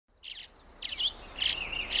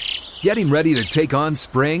Getting ready to take on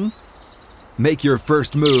spring? Make your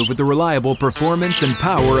first move with the reliable performance and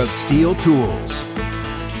power of Steel tools.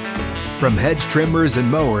 From hedge trimmers and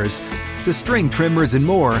mowers to string trimmers and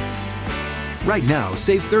more, right now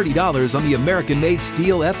save $30 on the American-made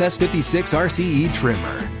Steel FS56 RCE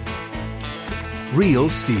trimmer. Real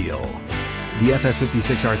Steel. The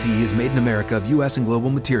FS56 RCE is made in America of U.S. and global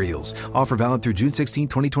materials. Offer valid through June 16,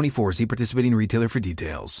 2024. See participating retailer for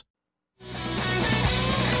details.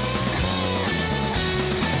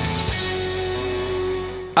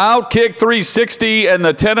 Outkick 360 and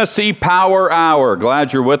the Tennessee Power Hour.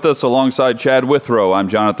 Glad you're with us alongside Chad Withrow. I'm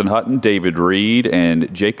Jonathan Hutton, David Reed,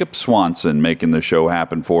 and Jacob Swanson making the show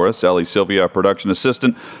happen for us. Ellie Sylvia, our production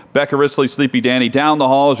assistant. Becca Risley, Sleepy Danny down the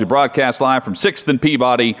hall as we broadcast live from 6th and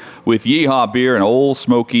Peabody with Yeehaw Beer and Old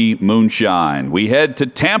Smoky Moonshine. We head to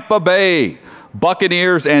Tampa Bay.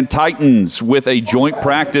 Buccaneers and Titans with a joint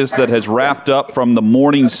practice that has wrapped up from the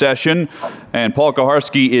morning session. And Paul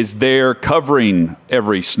Kuharsky is there covering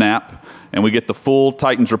every snap. And we get the full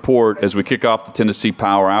Titans report as we kick off the Tennessee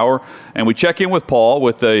Power Hour. And we check in with Paul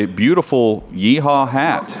with a beautiful Yeehaw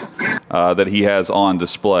hat that he has on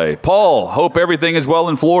display. Paul, hope everything is well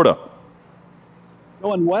in Florida.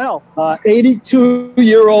 Going well.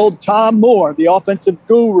 82-year-old Tom Moore, the offensive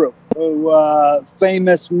guru, who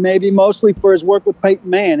famous maybe mostly for his work with Peyton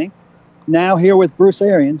Manning, now here with Bruce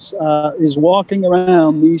Arians, is walking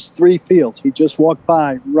around these three fields. He just walked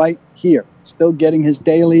by right here, still getting his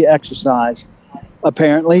daily exercise,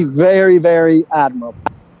 apparently. Very, very admirable.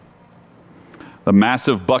 The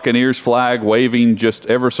massive Buccaneers flag waving just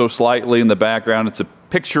ever so slightly in the background. It's a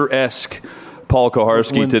picturesque Paul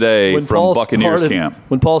Kuharsky today from Buccaneers camp.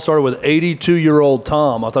 When Paul started with 82-year-old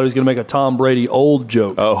Tom, I thought he was going to make a Tom Brady old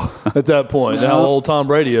joke at that point, how old Tom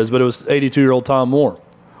Brady is, but it was 82-year-old Tom Moore.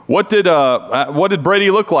 What did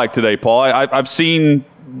Brady look like today, Paul? I've seen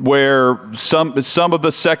where some of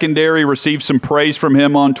the secondary received some praise from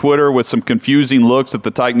him on Twitter with some confusing looks that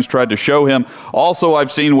the Titans tried to show him. Also,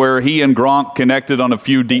 I've seen where he and Gronk connected on a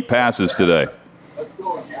few deep passes today.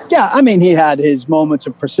 Yeah, I mean, he had his moments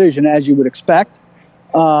of precision, as you would expect.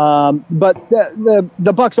 But the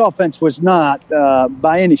Bucs offense was not,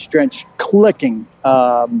 by any stretch, clicking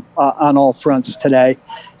on all fronts today.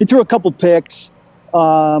 He threw a couple picks.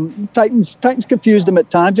 Titans confused him at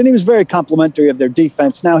times, and he was very complimentary of their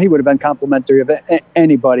defense. Now, he would have been complimentary of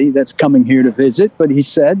anybody that's coming here to visit, but he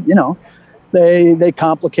said, they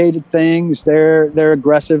complicated things. They're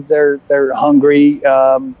aggressive. They're hungry.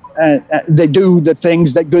 And they do the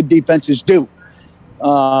things that good defenses do.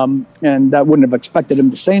 And I wouldn't have expected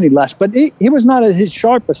him to say any less. But he was not at his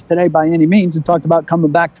sharpest today by any means, and talked about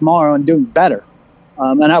coming back tomorrow and doing better.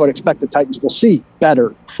 And I would expect the Titans will see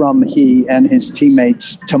better from he and his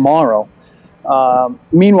teammates tomorrow.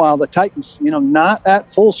 Meanwhile, the Titans, not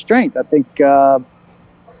at full strength. I think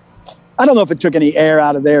I don't know if it took any air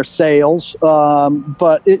out of their sails,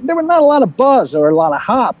 but there were not a lot of buzz or a lot of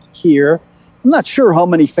hop here. I'm not sure how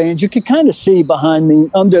many fans. You could kind of see behind me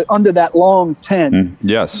under that long tent.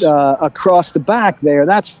 Yes. Across the back there.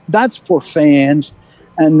 That's for fans.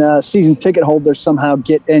 And season ticket holders somehow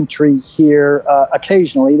get entry here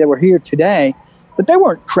occasionally. They were here today, but they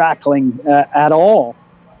weren't crackling at all.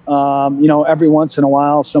 Every once in a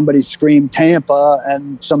while somebody screamed Tampa,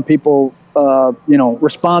 and some people,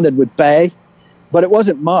 responded with Bay. But it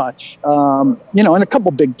wasn't much. And a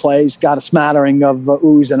couple big plays got a smattering of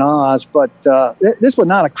oohs and ahs, but this was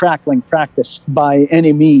not a crackling practice by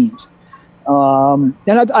any means. And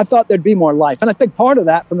I thought there'd be more life. And I think part of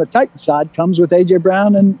that from the Titans side comes with A.J.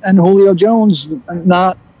 Brown and Julio Jones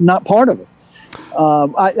not part of it.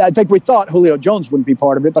 I think we thought Julio Jones wouldn't be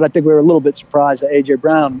part of it, but I think we were a little bit surprised that A.J.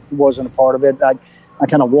 Brown wasn't a part of it. I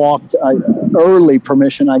kind of walked early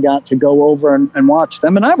permission I got to go over and watch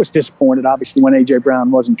them. And I was disappointed, obviously, when A.J. Brown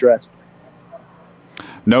wasn't dressed.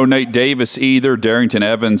 No Nate Davis either. Darrington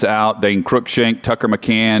Evans out. Dane Cruikshank, Tucker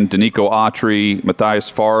McCann, Danico Autry, Matthias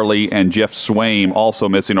Farley, and Jeff Swaim also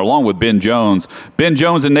missing, along with Ben Jones. Ben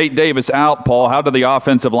Jones and Nate Davis out, Paul. How did the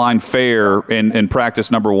offensive line fare in practice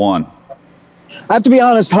number one? I have to be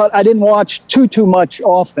honest, I didn't watch too much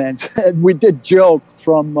offense. We did joke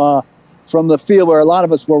from the field where a lot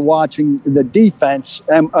of us were watching the defense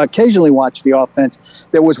and occasionally watched the offense.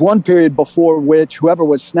 There was one period before which whoever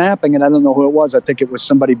was snapping, and I don't know who it was, I think it was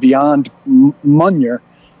somebody beyond Munyer,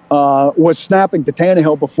 was snapping to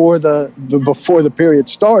Tannehill before the period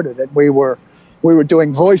started, and we were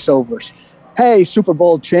doing voiceovers. Hey, Super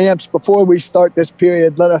Bowl champs, before we start this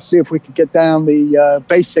period, let us see if we could get down the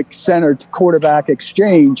basic center to quarterback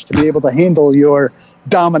exchange to be able to handle your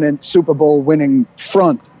dominant Super Bowl winning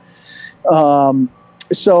front.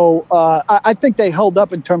 I think they held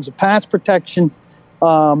up in terms of pass protection.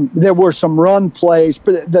 There were some run plays,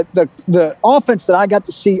 but the offense that I got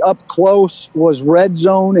to see up close was red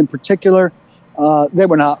zone in particular. They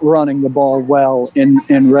were not running the ball well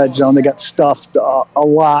in red zone. They got stuffed a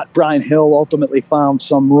lot. Brian Hill ultimately found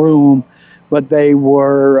some room, but they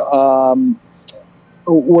were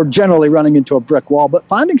generally running into a brick wall. But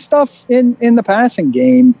finding stuff in the passing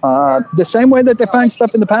game, the same way that they find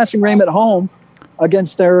stuff in the passing game at home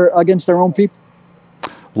against their own people.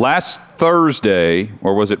 Last Thursday,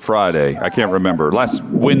 or was it Friday? I can't remember. Last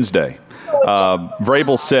Wednesday,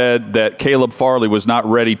 Vrabel said that Caleb Farley was not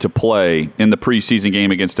ready to play in the preseason game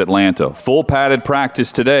against Atlanta. Full padded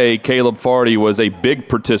practice today. Caleb Farley was a big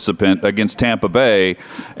participant against Tampa Bay.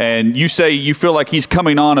 And you say you feel like he's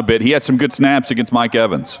coming on a bit. He had some good snaps against Mike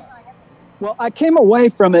Evans. Well, I came away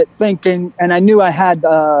from it thinking, and I knew I had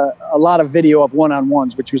a lot of video of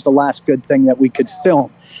one-on-ones, which was the last good thing that we could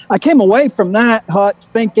film. I came away from that, Hut,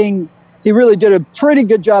 thinking he really did a pretty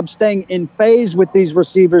good job staying in phase with these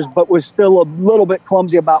receivers, but was still a little bit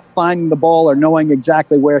clumsy about finding the ball or knowing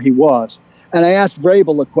exactly where he was. And I asked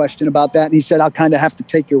Vrabel a question about that, and he said, I'll kind of have to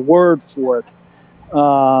take your word for it,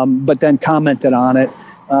 but then commented on it.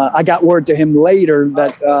 I got word to him later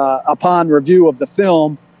that upon review of the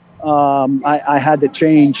film, I had to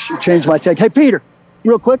change my take. Hey, Peter,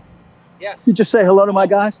 real quick. Yes. You just say hello to my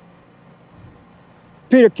guys.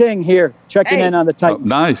 Peter King here, checking in on the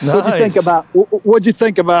Titans. Oh, nice. What'd you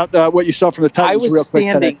think about what you saw from the Titans?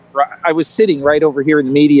 I was sitting right over here in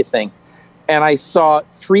the media thing, and I saw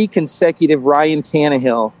 3 consecutive Ryan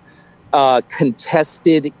Tannehill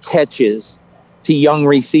contested catches to young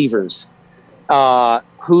receivers.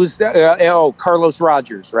 Carlos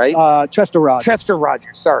Rogers, right? Chester Rogers. Chester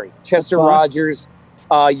Rogers, sorry. Chester Rogers.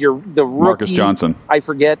 You're the rookie. Marcus Johnson. I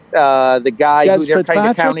forget the guy who they're kind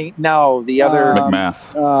of counting. No, the other.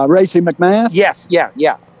 McMath. Racey McMath. Yes,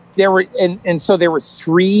 yeah. There were so there were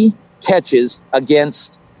 3 catches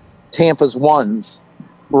against Tampa's ones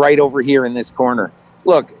right over here in this corner.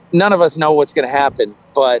 Look, none of us know what's going to happen,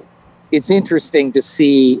 but it's interesting to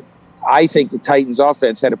see. I think the Titans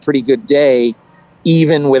offense had a pretty good day,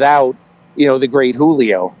 even without, the great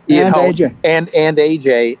Julio and AJ. And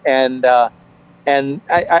AJ. And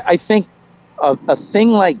I think a thing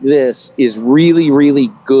like this is really,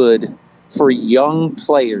 really good for young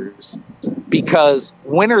players, because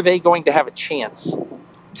when are they going to have a chance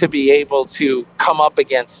to be able to come up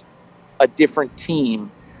against a different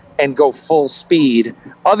team and go full speed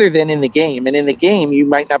other than in the game? And in the game, you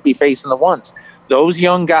might not be facing the ones. Those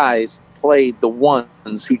young guys played the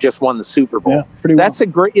ones who just won the Super Bowl. Yeah, pretty well.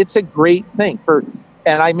 It's a great thing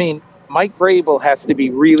and I mean, Mike Vrabel has to be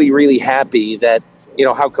really, really happy that,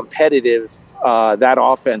 how competitive that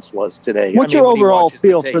offense was today. What's your overall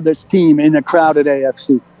feel for this team in a crowded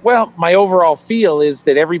AFC? Well, my overall feel is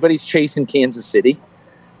that everybody's chasing Kansas City,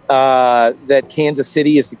 that Kansas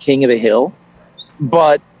City is the king of the hill,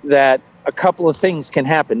 but that a couple of things can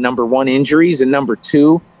happen. Number 1, injuries, and number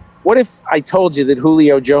 2, what if I told you that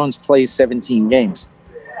Julio Jones plays 17 games?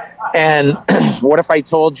 And what if I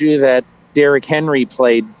told you that Derrick Henry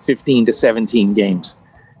played 15 to 17 games?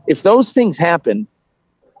 If those things happen,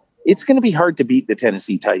 it's going to be hard to beat the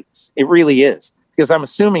Tennessee Titans. It really is, because I'm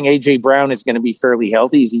assuming A.J. Brown is going to be fairly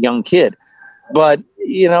healthy. He's a young kid. But,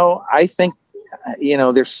 I think,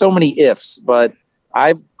 there's so many ifs, but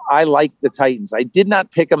I like the Titans. I did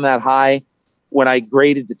not pick them that high when I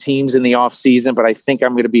graded the teams in the offseason, but I think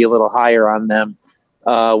I'm going to be a little higher on them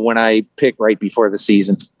when I pick right before the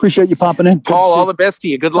season. Appreciate you popping in. Paul, all the best to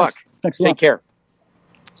you. Good luck. Thanks Take care.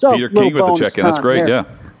 So, Peter King with the check-in. That's great, yeah.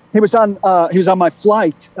 He was on my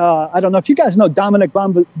flight. I don't know if you guys know Dominic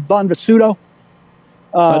Bonvisuto.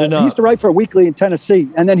 I did not. He used to write for a weekly in Tennessee,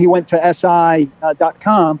 and then he went to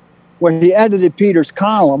SI.com, where he edited Peter's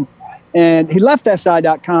column. And he left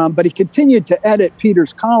SI.com, but he continued to edit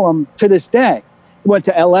Peter's column to this day. He went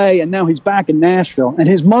to L.A., and now he's back in Nashville. And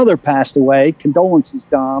his mother passed away. Condolences,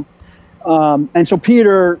 Dom. And so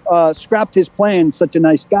Peter scrapped his plan, such a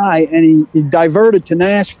nice guy, and he diverted to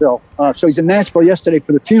Nashville. So he's in Nashville yesterday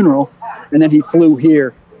for the funeral, and then he flew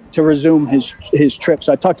here to resume his trip.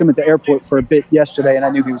 So I talked to him at the airport for a bit yesterday, and I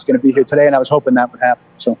knew he was going to be here today, and I was hoping that would happen.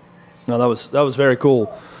 So, no, that was very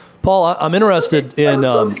cool. Paul, I'm interested in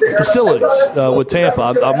facilities with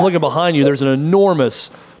Tampa. I'm looking behind you. There's an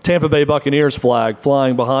enormous Tampa Bay Buccaneers flag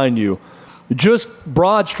flying behind you. Just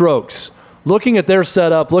broad strokes. Looking at their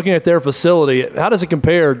setup, looking at their facility, how does it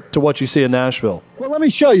compare to what you see in Nashville? Well, let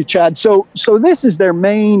me show you, Chad. So this is their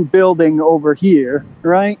main building over here,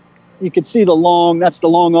 right? You can see that's the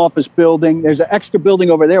long office building. There's an extra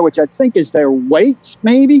building over there, which I think is their weights,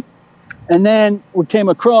 maybe. And then we came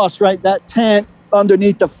across, right, that tent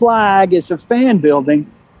underneath the flag is a fan building.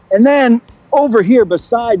 And then over here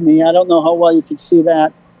beside me, I don't know how well you can see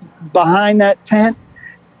that, behind that tent,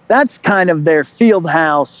 that's kind of their field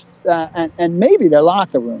house and maybe their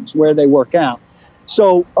locker rooms where they work out.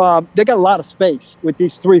 So they got a lot of space with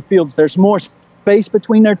these 3 fields. There's more space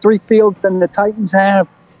between their 3 fields than the Titans have.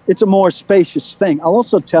 It's a more spacious thing. I'll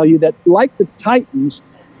also tell you that, like the Titans,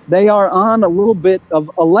 they are on a little bit of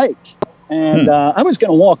a lake. And I was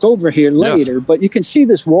going to walk over here later, but you can see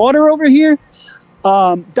this water over here.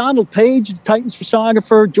 Donald Page, the Titans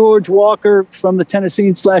photographer, George Walker from the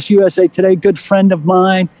Tennessean/USA Today, good friend of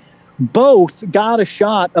mine, both got a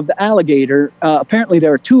shot of the alligator. Apparently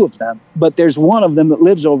there are 2 of them, but there's one of them that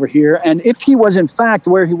lives over here. And if he was in fact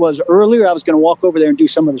where he was earlier, I was going to walk over there and do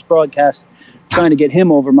some of this broadcast, trying to get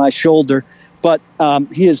him over my shoulder. But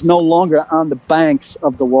he is no longer on the banks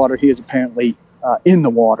of the water. He is apparently in the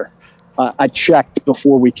water. I checked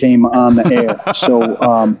before we came on the air.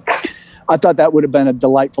 So I thought that would have been a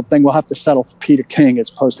delightful thing. We'll have to settle for Peter King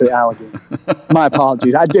as opposed to the alligator. My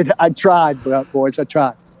apologies. I tried, boys. I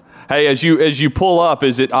tried. Hey, as you pull up,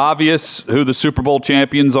 is it obvious who the Super Bowl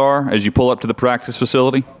champions are as you pull up to the practice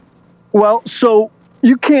facility? Well, so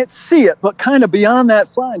you can't see it, but kind of beyond that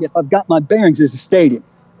flag, if I've got my bearings, is the stadium.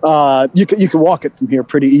 You can walk it from here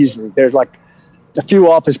pretty easily. There's like a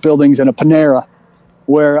few office buildings and a Panera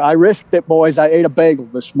where I risked it, boys. I ate a bagel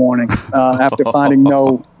this morning after finding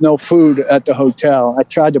no food at the hotel. I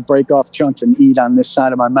tried to break off chunks and eat on this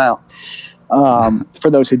side of my mouth. For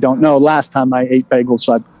those who don't know, last time I ate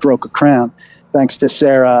bagels, I broke a crown, thanks to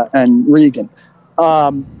Sarah and Regan.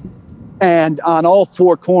 And on all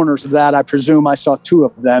 4 corners of that, I presume I saw 2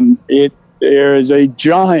 of them. There is a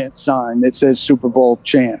giant sign that says Super Bowl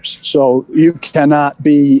champs. So you cannot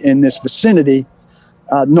be in this vicinity,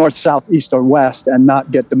 north, south, east, or west, and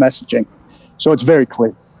not get the messaging. So it's very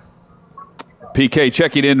clear. PK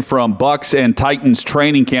checking in from Bucs and Titans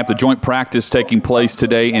training camp, the joint practice taking place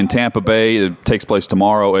today in Tampa Bay. It takes place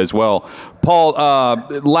tomorrow as well. Paul,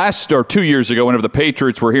 2 years ago, whenever the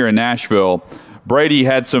Patriots were here in Nashville, Brady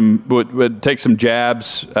would take some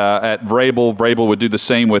jabs at Vrabel. Vrabel would do the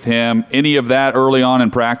same with him. Any of that early on in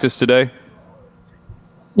practice today?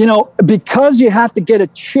 You know, because you have to get a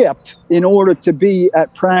chip in order to be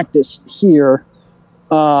at practice here,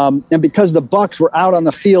 and because the Bucs were out on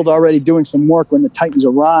the field already doing some work when the Titans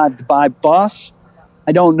arrived by bus,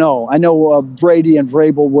 I don't know. I know Brady and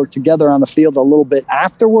Vrabel were together on the field a little bit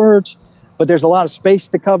afterwards, but there's a lot of space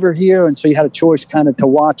to cover here, and so you had a choice kind of to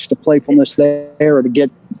watch the playfulness there or to get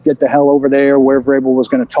the hell over there where Vrabel was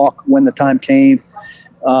going to talk when the time came.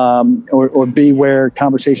 Or be where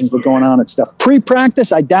conversations were going on and stuff.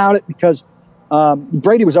 Pre-practice, I doubt it because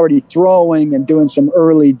Brady was already throwing and doing some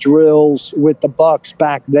early drills with the Bucs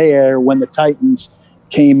back there when the Titans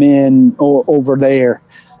came in over there.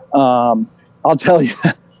 I'll tell you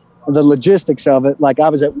the logistics of it. Like I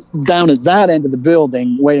was down at that end of the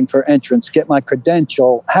building waiting for entrance, get my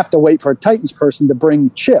credential, have to wait for a Titans person to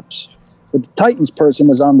bring chips. But the Titans person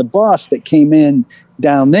was on the bus that came in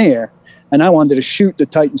down there. And I wanted to shoot the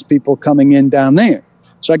Titans people coming in down there.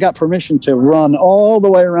 So I got permission to run all the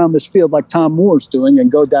way around this field like Tom Moore's doing and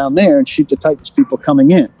go down there and shoot the Titans people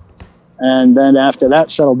coming in. And then after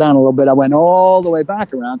that settled down a little bit, I went all the way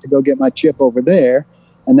back around to go get my chip over there.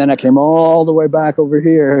 And then I came all the way back over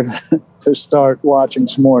here to start watching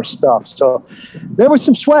some more stuff. So there was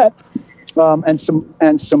some sweat and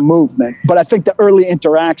some movement. But I think the early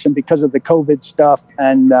interaction because of the COVID stuff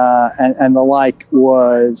and the like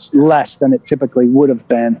was less than it typically would have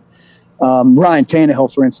been. Ryan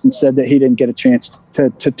Tannehill, for instance, said that he didn't get a chance to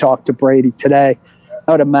talk to Brady today.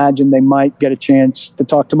 I would imagine they might get a chance to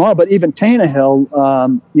talk tomorrow. But even Tannehill,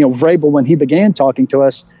 Vrabel, when he began talking to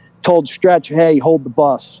us, told Stretch, hey, hold the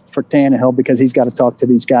bus for Tannehill because he's got to talk to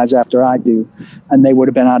these guys after I do. And they would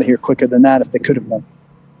have been out of here quicker than that if they could have been.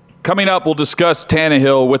 Coming up, we'll discuss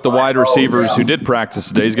Tannehill with the wide receivers who did practice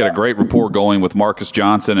today. He's got a great rapport going with Marcus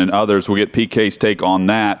Johnson and others. We'll get PK's take on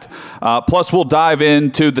that. Plus, we'll dive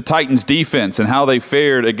into the Titans' defense and how they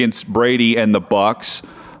fared against Brady and the Bucs.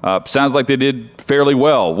 Sounds like they did fairly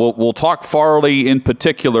well. We'll talk Farley in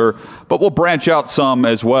particular, but we'll branch out some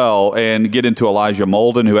as well and get into Elijah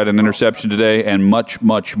Molden, who had an interception today, and much,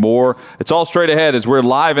 much more. It's all straight ahead as we're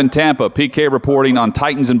live in Tampa. PK reporting on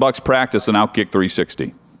Titans and Bucs practice on Outkick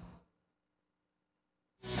 360.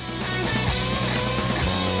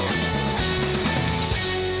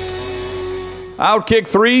 Outkick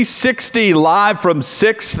 360 live from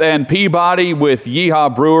 6th and Peabody with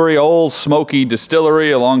Yeehaw Brewery, Old Smoky Distillery,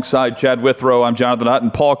 alongside Chad Withrow. I'm Jonathan Hutton,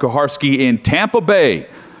 Paul Kuharsky in Tampa Bay.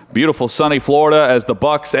 Beautiful sunny Florida as the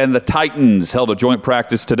Bucs and the Titans held a joint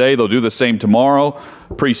practice today. They'll do the same tomorrow.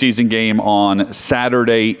 Preseason game on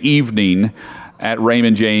Saturday evening at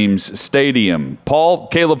Raymond James Stadium. Paul,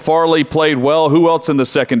 Caleb Farley played well. Who else in the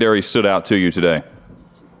secondary stood out to you today?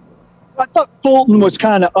 I thought Fulton was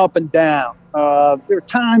kind of up and down. There were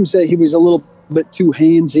times that he was a little bit too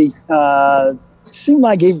handsy. It seemed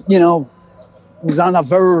like he, was on the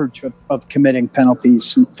verge of committing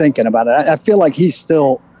penalties and thinking about it. I feel like he's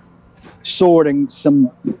still sorting some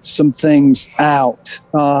things out.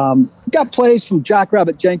 Got plays from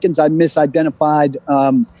Jackrabbit Jenkins. I misidentified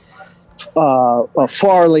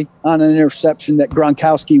Farley on an interception that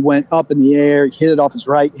Gronkowski went up in the air. He hit it off his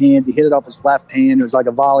right hand. He hit it off his left hand. It was like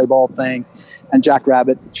a volleyball thing. And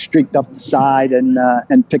Jackrabbit streaked up the side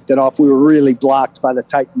and picked it off. We were really blocked by the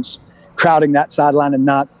Titans, crowding that sideline and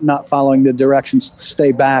not following the directions to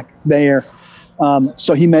stay back there.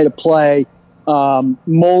 So he made a play.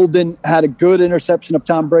 Molden had a good interception of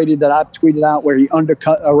Tom Brady that I've tweeted out where he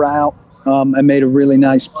undercut a route and made a really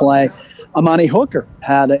nice play. Amani Hooker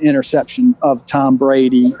had an interception of Tom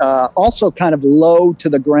Brady, also kind of low to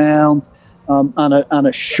the ground on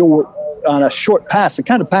a short pass, the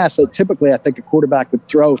kind of pass that typically I think a quarterback would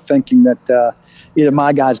throw, thinking that either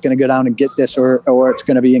my guy's going to go down and get this or it's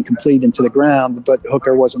going to be incomplete into the ground. But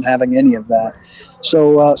Hooker wasn't having any of that.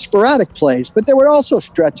 So sporadic plays, but there were also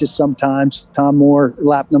stretches sometimes. Tom Moore,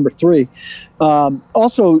 lap number 3.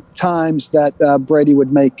 Also times that Brady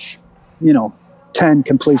would make, 10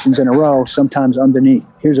 completions in a row, sometimes underneath.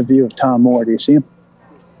 Here's a view of Tom Moore. Do you see him?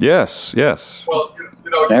 Yes. Well,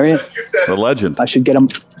 there he is. The legend. I should get him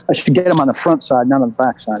on the front side, not on the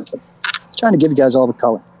back side. But I'm trying to give you guys all the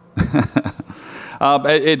color.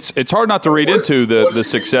 It's hard not to read into the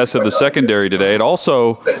success of the secondary today. It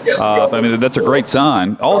also, that's a great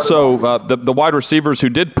sign. Also, the wide receivers who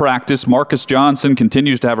did practice, Marcus Johnson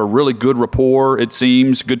continues to have a really good rapport, it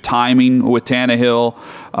seems, good timing with Tannehill.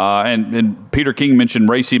 And Peter King mentioned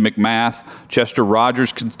Racey McMath. Chester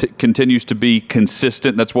Rogers continues to be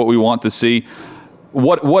consistent. That's what we want to see.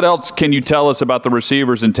 What else can you tell us about the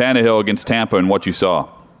receivers in Tannehill against Tampa and what you saw?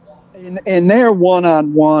 In their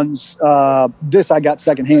one-on-ones, this I got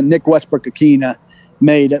secondhand. Nick Westbrook-Akina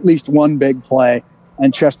made at least one big play,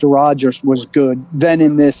 and Chester Rogers was good. Then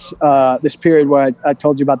in this period where I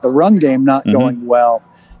told you about the run game not going well,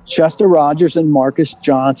 Chester Rogers and Marcus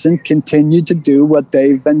Johnson continued to do what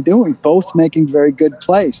they've been doing, both making very good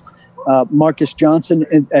plays. Marcus Johnson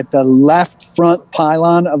at the left front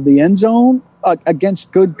pylon of the end zone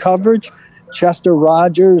against good coverage. Chester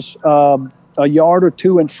Rogers a yard or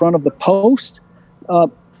two in front of the post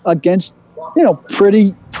against,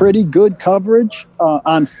 pretty good coverage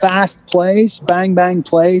on fast plays, bang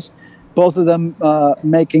plays. Both of them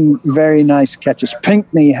making very nice catches.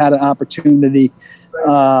 Pinckney had an opportunity.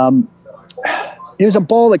 Here's a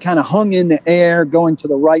ball that kind of hung in the air going to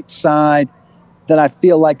the right side that I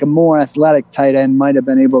feel like a more athletic tight end might have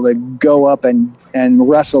been able to go up and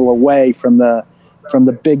wrestle away from the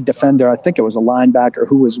big defender. I think it was a linebacker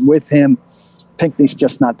who was with him. Pinckney's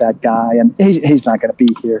just not that guy, and he's not going to be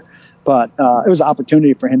here. But it was an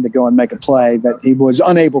opportunity for him to go and make a play that he was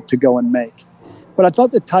unable to go and make. But I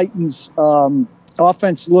thought the Titans'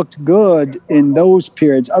 offense looked good in those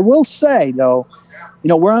periods. I will say, though,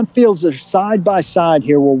 we're on fields that are side by side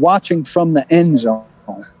here. We're watching from the end zone.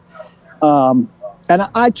 And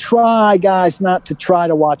I try, guys, not to try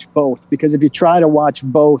to watch both, because if you try to watch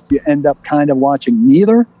both, you end up kind of watching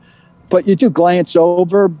neither. But you do glance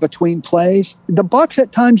over between plays. The Bucs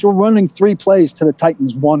at times were running 3 plays to the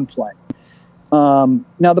Titans' 1 play.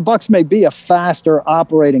 Now, the Bucs may be a faster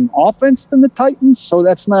operating offense than the Titans, so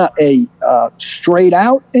that's not a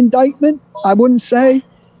straight-out indictment, I wouldn't say.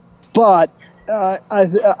 But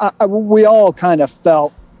we all kind of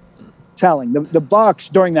felt telling. The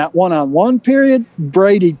Bucs, during that one-on-one period,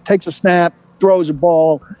 Brady takes a snap, throws a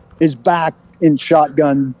ball, is back in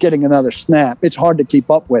shotgun, getting another snap. It's hard to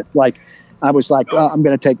keep up with. I was like, I'm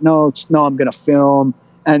going to take notes. No, I'm going to film.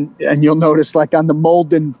 And you'll notice, like on the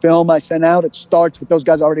Molden film I sent out, it starts with those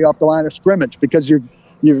guys already off the line of scrimmage, because you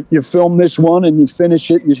film this one and you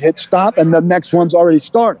finish it, you hit stop, and the next one's already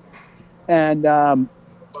started. And I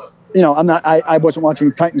wasn't watching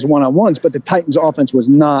the Titans one-on-ones, but the Titans offense was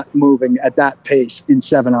not moving at that pace in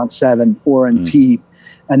 7-on-7 or in team.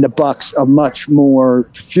 And the Bucs a much more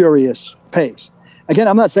furious pace. Again,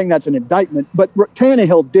 I'm not saying that's an indictment, but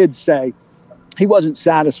Tannehill did say he wasn't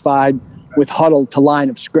satisfied with huddle to line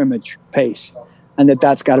of scrimmage pace, and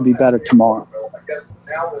that's got to be better tomorrow.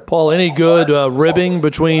 Paul, any good ribbing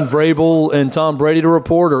between Vrabel and Tom Brady to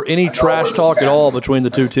report, or any trash talk at all between the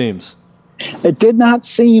two teams? It did not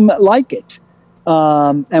seem like it.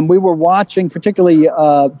 And we were watching particularly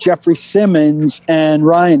Jeffrey Simmons and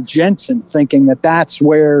Ryan Jensen, thinking that that's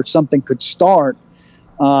where something could start.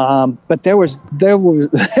 But there was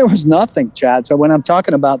nothing, Chad. So when I'm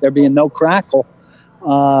talking about there being no crackle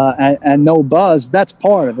and no buzz, that's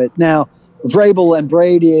part of it. Now, Vrabel and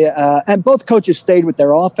Brady, and both coaches stayed with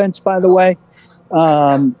their offense, by the way.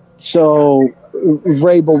 So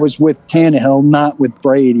Vrabel was with Tannehill, not with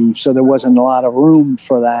Brady, so there wasn't a lot of room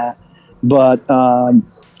for that. But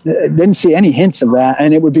didn't see any hints of that,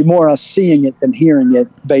 and it would be more us seeing it than hearing it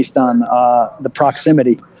based on the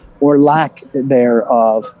proximity or lack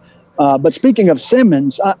thereof. But speaking of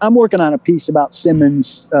Simmons, I'm working on a piece about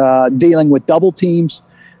Simmons dealing with double teams.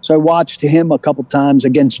 So I watched him a couple times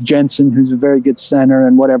against Jensen, who's a very good center,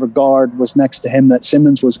 and whatever guard was next to him that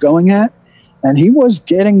Simmons was going at. And he was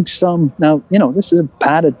getting some. Now, this is a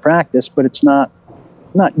padded practice, but it's not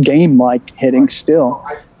game-like hitting still.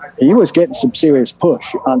 He was getting some serious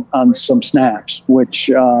push on some snaps, which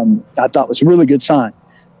I thought was a really good sign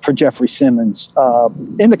for Jeffrey Simmons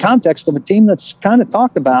in the context of a team that's kind of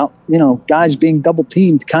talked about, guys being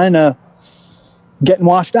double-teamed, kind of getting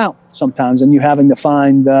washed out sometimes, and you having to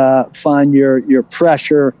find your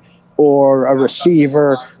pressure or a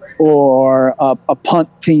receiver or a punt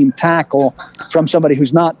team tackle from somebody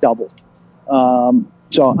who's not doubled.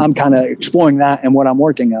 So I'm kind of exploring that and what I'm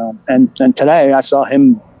working on. And today I saw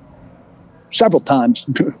him several times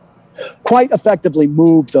quite effectively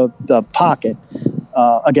move the pocket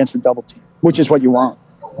against a double team, which is what you want.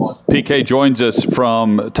 PK joins us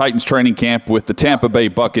from Titans training camp with the Tampa Bay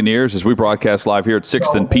Buccaneers as we broadcast live here at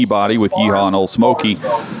 6th and Peabody with Yeehaw and Old Smoky.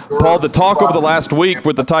 Paul, the talk over the last week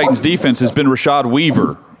with the Titans defense has been Rashad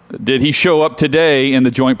Weaver. Did he show up today in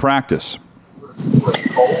the joint practice?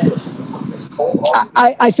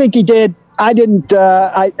 I think he did. I didn't.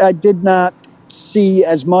 I did not see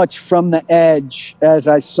as much from the edge as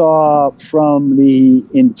I saw from the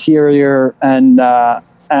interior, and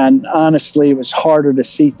honestly, it was harder to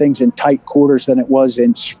see things in tight quarters than it was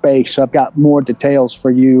in space. So I've got more details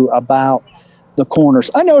for you about the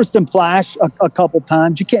corners. I noticed him flash a couple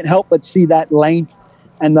times. You can't help but see that length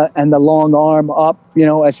and the long arm up,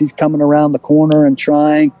 as he's coming around the corner and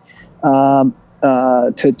trying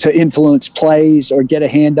to influence plays or get a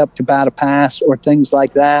hand up to bat a pass or things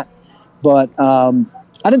like that. But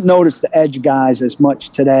I didn't notice the edge guys as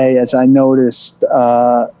much today as I noticed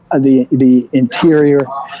the interior,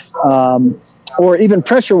 or even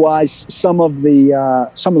pressure-wise, some of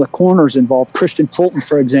the corners involved. Christian Fulton,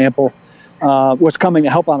 for example, was coming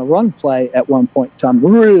to help on a run play at one point in time.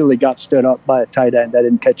 Really got stood up by a tight end. I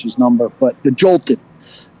didn't catch his number, but jolted,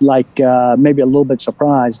 maybe a little bit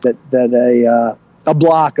surprised that a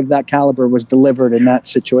block of that caliber was delivered in that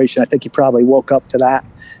situation. I think he probably woke up to that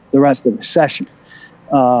the rest of the session.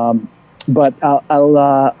 But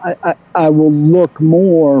I will look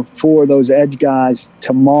more for those edge guys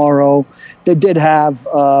tomorrow. They did have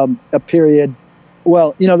a period.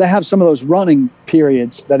 Well, they have some of those running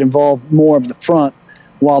periods that involve more of the front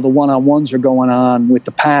while the one-on-ones are going on with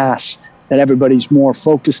the pass that everybody's more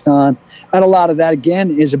focused on. And a lot of that,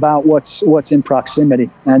 again, is about what's in proximity,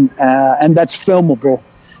 and that's filmable.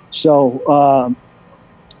 So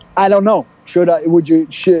I don't know.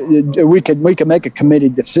 We could make a committee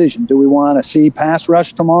decision. Do we want to see pass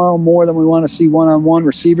rush tomorrow more than we want to see one-on-one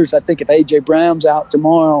receivers? I think if A.J. Brown's out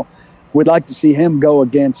tomorrow, we'd like to see him go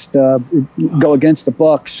against the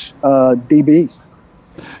Bucs DBs.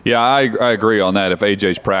 Yeah, I agree on that. If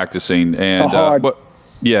AJ's practicing, and it's hard.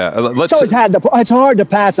 It's hard to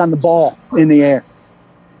pass on the ball in the air.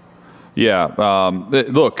 Yeah,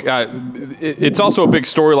 look, it's also a big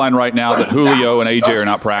storyline right now that Julio and AJ are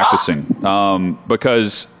not practicing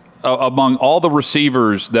because among all the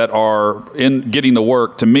receivers that are in getting the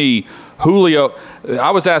work, to me, Julio,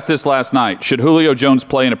 I was asked this last night, should Julio Jones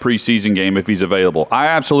play in a preseason game if he's available? I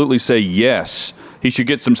absolutely say yes. He should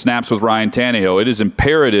get some snaps with Ryan Tannehill. It is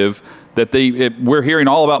imperative that we're hearing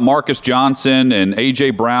all about Marcus Johnson and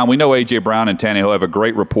A.J. Brown. We know A.J. Brown and Tannehill have a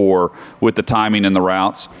great rapport with the timing and the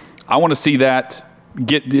routes. I want to see that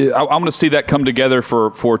I want to see that come together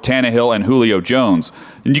for Tannehill and Julio Jones.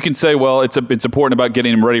 And you can say, well, it's important about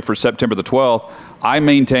getting him ready for September the 12th. I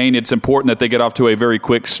maintain it's important that they get off to a very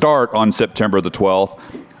quick start on September the 12th.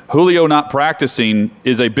 Julio not practicing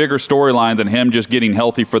is a bigger storyline than him just getting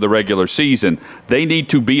healthy for the regular season. They need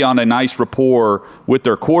to be on a nice rapport with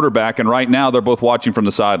their quarterback, and right now they're both watching from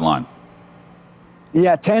the sideline.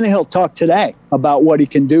 Yeah, Tannehill talked today about what he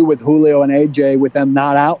can do with Julio and AJ with them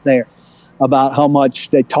not out there, about how much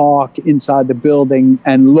they talk inside the building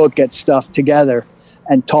and look at stuff together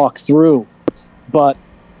and talk through. But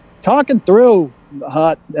talking through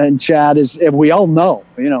Hut and Chad, is we all know,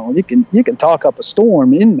 you can talk up a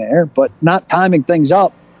storm in there, but not timing things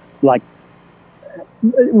up, like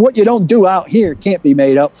what you don't do out here can't be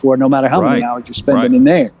made up for, no matter how many hours you're spending in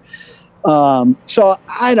there. So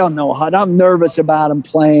I don't know, Hut. I'm nervous about him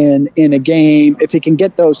playing in a game. If he can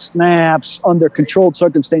get those snaps under controlled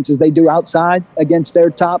circumstances, they do outside against their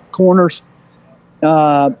top corners,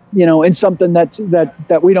 in something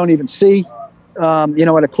that we don't even see, at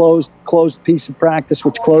a closed piece of practice,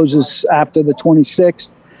 which closes after the 26th.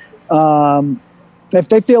 If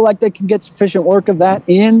they feel like they can get sufficient work of that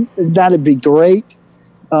in, that'd be great.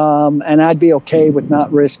 And I'd be okay with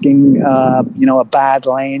not risking, a bad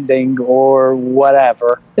landing or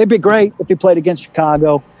whatever. It'd be great if he played against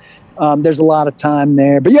Chicago. There's a lot of time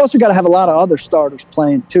there, but you also got to have a lot of other starters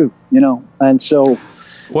playing too, and so,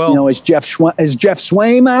 is Jeff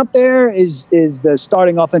Swaim out there? Is the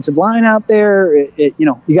starting offensive line out there?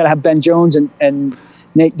 You got to have Ben Jones and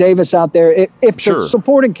Nate Davis out there. If the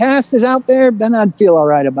supporting cast is out there, then I'd feel all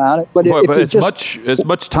right about it. But as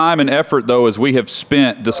much time and effort, though, as we have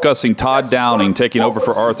spent discussing Todd Downing taking over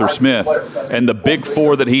for Arthur Smith and the Big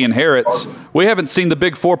Four that he inherits, we haven't seen the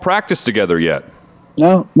Big Four practice together yet.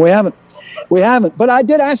 No, we haven't. But I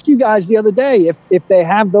did ask you guys the other day if they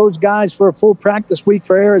have those guys for a full practice week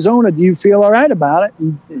for Arizona, do you feel all right about it?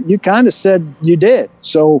 And you kind of said you did.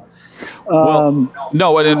 So.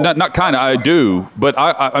 No, and not kind of. I do, but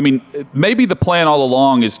I mean, maybe the plan all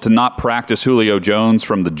along is to not practice Julio Jones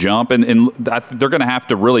from the jump, and they're going to have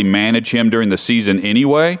to really manage him during the season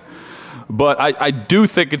anyway. But I do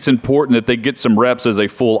think it's important that they get some reps as a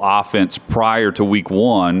full offense prior to week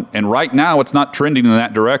 1, and right now it's not trending in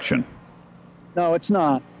that direction. No, it's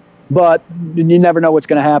not. But you never know what's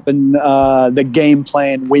going to happen the game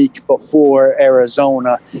plan week before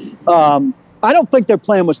Arizona. I don't think their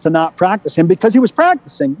plan was to not practice him because he was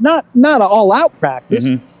practicing, not an all-out practice,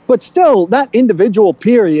 but still that individual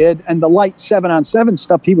period and the light 7-on-7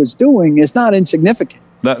 stuff he was doing is not insignificant.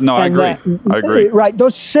 I agree. Right,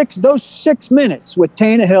 those six minutes with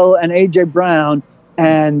Tannehill and A.J. Brown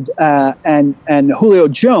and Julio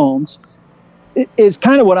Jones is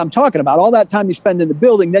kind of what I'm talking about. All that time you spend in the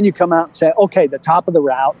building, then you come out and say, okay, the top of the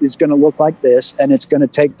route is going to look like this, and it's going to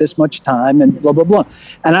take this much time, and blah, blah, blah.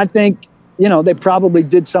 And I think, they probably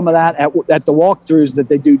did some of that at the walkthroughs that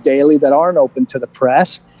they do daily that aren't open to the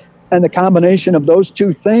press. And the combination of those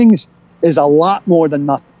two things is a lot more than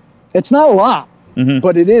nothing. It's not a lot,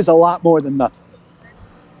 but it is a lot more than nothing.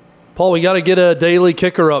 Paul, we got to get a daily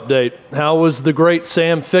kicker update. How was the great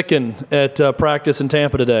Sam Ficken at practice in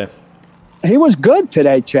Tampa today? He was good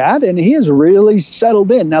today, Chad, and he has really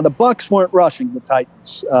settled in. Now, the Bucs weren't rushing the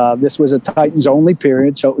Titans. This was a Titans-only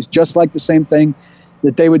period, so it was just like the same thing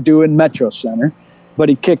that they would do in Metro Center. But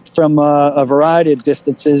he kicked from a variety of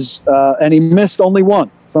distances, and he missed only one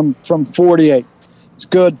from 48. It's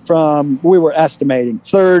good from, we were estimating,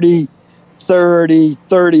 30,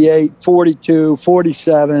 38, 42,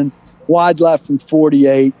 47, wide left from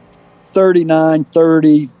 48, 39,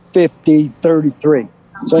 30, 50, 33.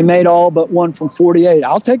 So he made all but one from 48.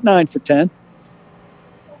 I'll take 9 for 10.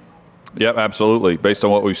 Yep, absolutely. Based on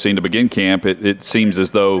what we've seen to begin camp, it seems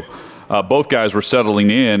as though both guys were settling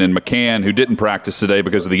in, and McCann, who didn't practice today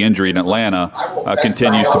because of the injury in Atlanta,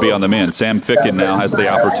 continues to be on the mend. Sam Ficken now has the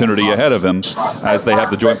opportunity ahead of him as they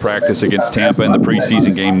have the joint practice against Tampa in the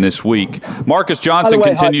preseason game this week. Marcus Johnson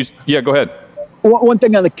continues. Yeah, go ahead. One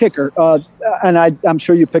thing on the kicker, and I'm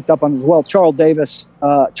sure you picked up on it as well. Charles Davis,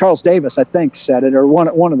 I think, said it, or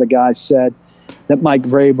one of the guys said that Mike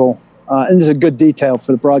Vrabel, and this is a good detail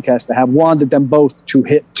for the broadcast to have, wanted them both to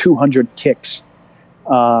hit 200 kicks.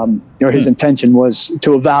 His intention was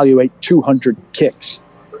to evaluate 200 kicks.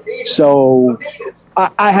 So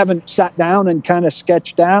I haven't sat down and kind of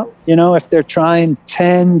sketched out, if they're trying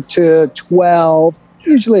 10 to 12,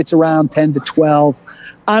 usually it's around 10 to 12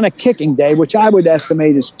 on a kicking day, which I would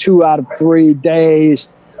estimate is 2 out of 3 days.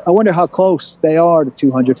 I wonder how close they are to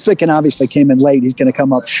 200. Ficken obviously came in late. He's going to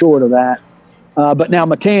come up short of that. But now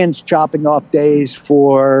McCann's chopping off days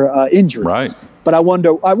for injury. Right. But I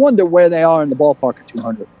wonder where they are in the ballpark of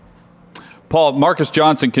 200. Paul, Marcus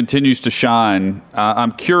Johnson continues to shine.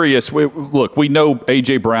 I'm curious. We know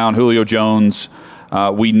A.J. Brown, Julio Jones.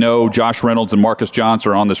 We know Josh Reynolds and Marcus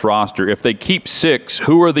Johnson are on this roster. If they keep 6,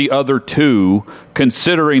 who are the other 2,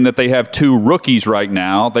 considering that they have 2 rookies right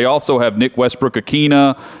now? They also have Nick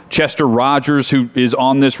Westbrook-Akina, Chester Rogers, who is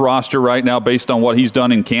on this roster right now based on what he's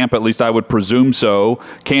done in camp. At least I would presume so.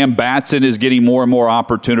 Cam Batson is getting more and more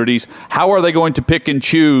opportunities. How are they going to pick and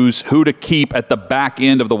choose who to keep at the back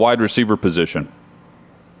end of the wide receiver position?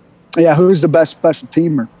 Yeah, who's the best special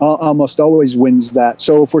teamer almost always wins that.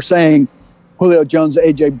 So if we're saying Julio Jones,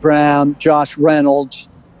 A.J. Brown, Josh Reynolds,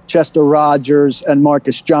 Chester Rogers, and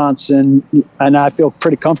Marcus Johnson. And I feel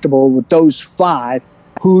pretty comfortable with those 5.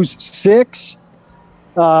 Who's 6?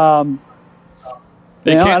 It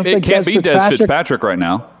can't be Des Fitzpatrick right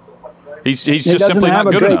now. He's just simply not good enough. He doesn't have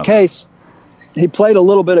a great case. He played a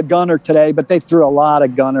little bit of gunner today, but they threw a lot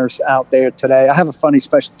of gunners out there today. I have a funny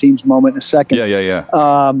special teams moment in a second.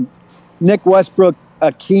 Yeah. Nick Westbrook,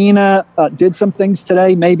 Akina did some things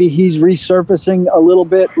today. Maybe he's resurfacing a little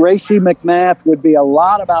bit. Racey McMath would be a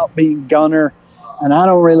lot about being gunner, and I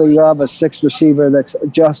don't really love a 6th receiver that's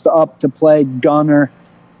just up to play gunner.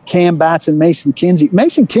 Cam Batson, Mason Kinsey.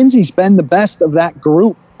 Mason Kinsey's been the best of that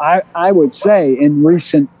group, I would say, in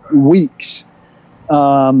recent weeks.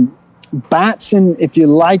 Batson, if you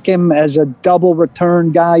like him as a double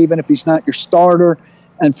return guy, even if he's not your starter,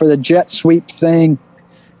 and for the jet sweep thing,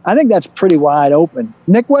 I think that's pretty wide open.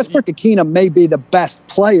 Nick Westbrook-Akina may be the best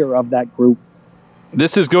player of that group.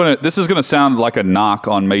 This is going to sound like a knock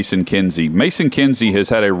on Mason Kinsey. Mason Kinsey has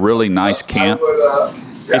had a really nice camp.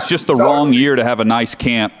 It's just the wrong year to have a nice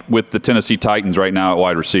camp with the Tennessee Titans right now at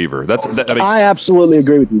wide receiver. I absolutely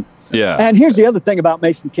agree with you. Yeah. And here's the other thing about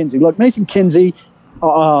Mason Kinsey. Look, Mason Kinsey,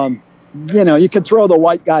 you could throw the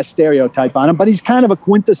white guy stereotype on him, but he's kind of a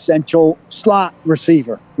quintessential slot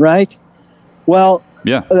receiver, right? Well,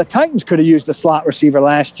 yeah. The Titans could have used a slot receiver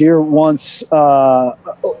last year once they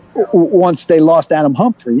lost Adam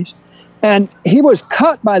Humphries. And he was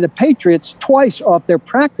cut by the Patriots twice off their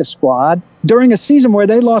practice squad during a season where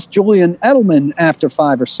they lost Julian Edelman after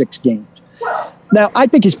 5 or 6 games. Now, I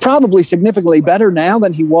think he's probably significantly better now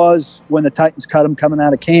than he was when the Titans cut him coming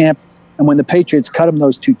out of camp and when the Patriots cut him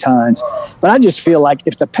those 2 times. But I just feel like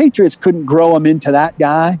if the Patriots couldn't grow him into that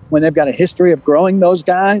guy when they've got a history of growing those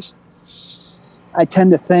guys, I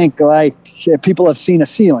tend to think like people have seen a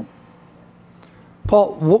ceiling.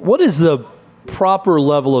 Paul, what is the proper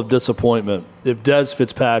level of disappointment if Des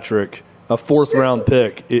Fitzpatrick, a 4th-round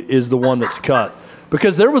pick, is the one that's cut?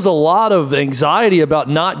 Because there was a lot of anxiety about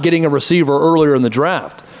not getting a receiver earlier in the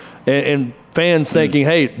draft. And fans thinking,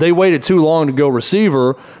 hey, they waited too long to go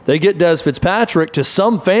receiver. They get Des Fitzpatrick to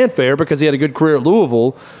some fanfare because he had a good career at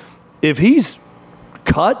Louisville. If he's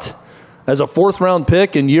cut as a 4th-round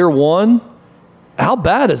pick in year 1, how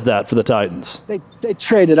bad is that for the Titans? They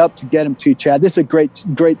traded up to get him too, Chad. This is a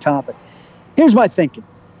great topic. Here's my thinking.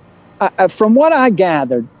 From what I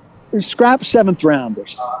gathered, scrap 7th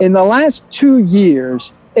rounders. In the last 2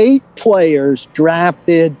 years, 8 players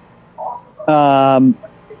drafted, 8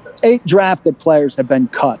 drafted players have been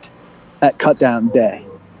cut at cutdown day.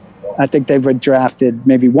 I think they've drafted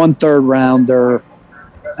maybe 1 3rd-rounder,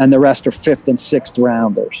 and the rest are 5th and 6th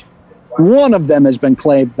rounders. One of them has been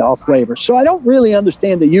claimed off waivers. So I don't really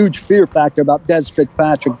understand the huge fear factor about Des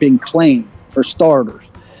Fitzpatrick being claimed for starters.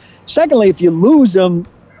 Secondly, if you lose him,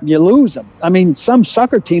 you lose him. I mean, some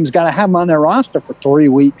sucker team's got to have him on their roster for 3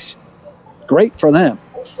 weeks. Great for them.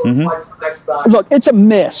 Mm-hmm. Look, it's a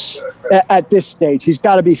miss at this stage. He's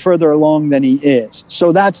got to be further along than he is.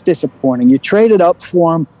 So that's disappointing. You traded up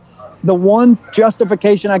for him. The one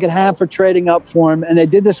justification I could have for trading up for him, and they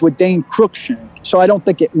did this with Dane Cruikshank, so I don't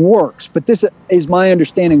think it works, but this is my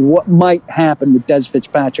understanding of what might happen with Des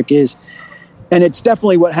Fitzpatrick is, and it's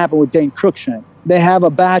definitely what happened with Dane Cruikshank. They have a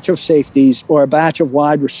batch of safeties or a batch of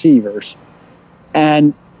wide receivers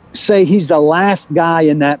and say he's the last guy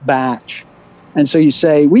in that batch. And so you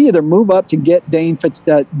say, we either move up to get Dane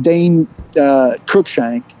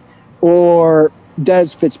Cruikshank or Des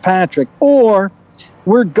Fitzpatrick, or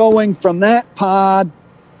we're going from that pod,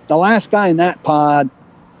 the last guy in that pod,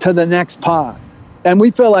 to the next pod. And we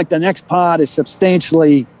feel like the next pod is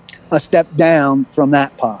substantially a step down from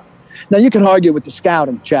that pod. Now, you can argue with the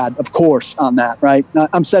scouting, Chad, of course, on that, right? Now,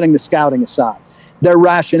 I'm setting the scouting aside. Their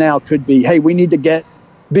rationale could be, hey, we need to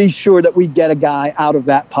be sure that we get a guy out of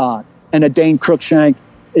that pod. And a Dane Cruikshank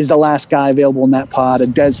is the last guy available in that pod.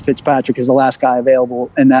 And Des Fitzpatrick is the last guy available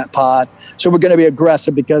in that pod. So we're going to be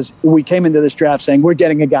aggressive because we came into this draft saying we're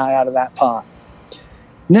getting a guy out of that pod.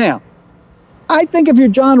 Now, I think if you're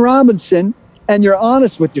John Robinson and you're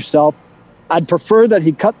honest with yourself, I'd prefer that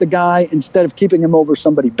he cut the guy instead of keeping him over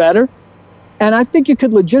somebody better. And I think you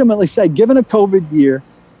could legitimately say, given a COVID year,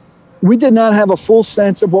 we did not have a full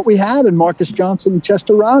sense of what we had in Marcus Johnson and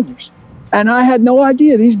Chester Rogers. And I had no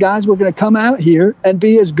idea these guys were going to come out here and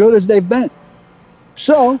be as good as they've been.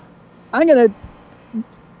 So I'm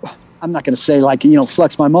not going to say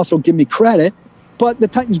flex my muscle, give me credit, but the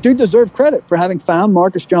Titans do deserve credit for having found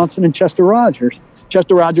Marcus Johnson and Chester Rogers.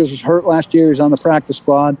 Chester Rogers was hurt last year. He was on the practice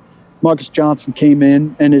squad. Marcus Johnson came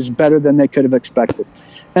in and is better than they could have expected.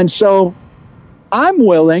 And so I'm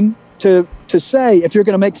willing to to say, if you're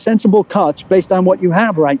going to make sensible cuts based on what you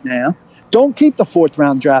have right now, don't keep the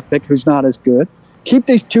 4th-round draft pick who's not as good. Keep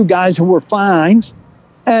these 2 guys who were fines,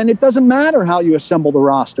 and it doesn't matter how you assemble the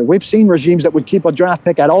roster. We've seen regimes that would keep a draft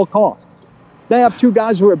pick at all costs. They have 2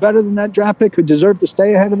 guys who are better than that draft pick, who deserve to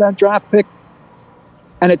stay ahead of that draft pick.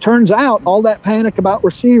 And it turns out all that panic about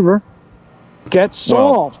receiver gets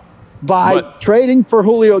solved by trading for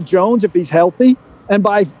Julio Jones if he's healthy, and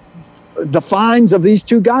by the fines of these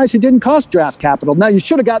 2 guys who didn't cost draft capital. Now, you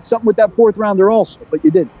should have got something with that 4th rounder also, but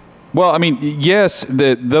you didn't. Well, I mean, yes,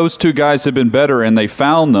 those 2 guys have been better, and they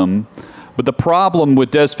found them. But the problem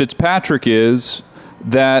with Des Fitzpatrick is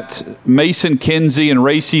that Mason Kinsey and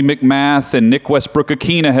Racey McMath and Nick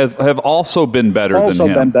Westbrook-Akina have also been better than him. Also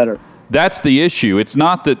been better. That's the issue. It's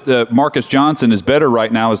not that Marcus Johnson is better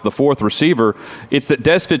right now as the 4th receiver. It's that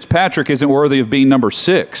Des Fitzpatrick isn't worthy of being number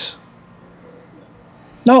 6.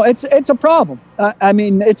 No, it's a problem. I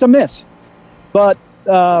mean, it's a miss. But,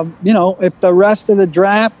 if the rest of the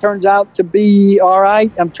draft turns out to be all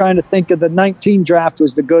right, I'm trying to think of the 19 draft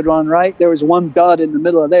was the good one, right? There was one dud in the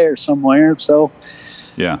middle of there somewhere. So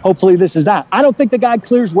yeah, hopefully this is that. I don't think the guy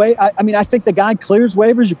clears I think the guy clears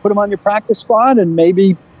waivers. You put him on your practice squad, and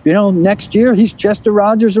maybe – next year he's Chester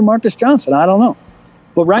Rogers or Marcus Johnson. I don't know.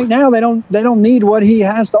 But right now they don't need what he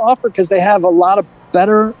has to offer because they have a lot of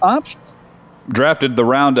better options. Drafted the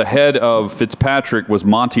round ahead of Fitzpatrick was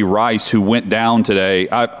Monty Rice, who went down today.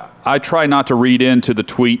 I try not to read into the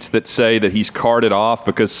tweets that say that he's carted off,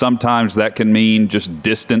 because sometimes that can mean just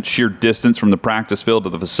sheer distance from the practice field to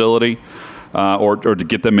the facility. Or to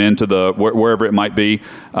get them into the wherever it might be.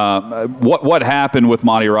 What happened with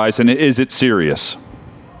Monty Rice, and is it serious?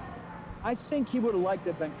 I think he would have liked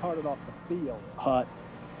to have been carted off the field, Hut,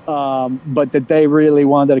 but that they really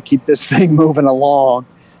wanted to keep this thing moving along,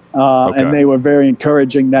 and they were very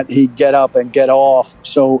encouraging that he'd get up and get off.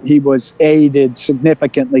 So he was aided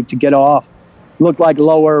significantly to get off. Looked like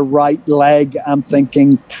lower right leg. I'm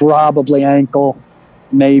thinking probably ankle,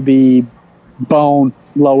 maybe bone,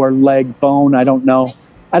 lower leg bone. I don't know.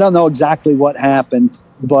 I don't know exactly what happened,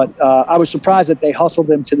 but I was surprised that they hustled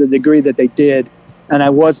him to the degree that they did. And I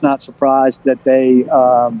was not surprised that they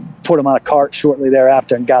put him on a cart shortly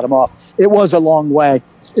thereafter and got him off. It was a long way.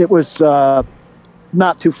 It was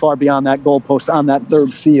not too far beyond that goalpost on that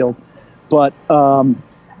 3rd field. But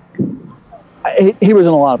he was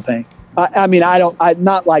in a lot of pain. I'm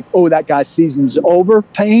not like, oh, that guy's season's over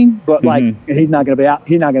pain, but like he's not going to be out.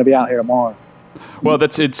 He's not going to be out here tomorrow. Well,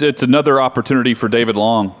 it's another opportunity for David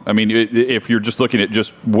Long. I mean, if you're just looking at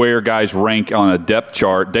just where guys rank on a depth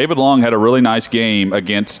chart, David Long had a really nice game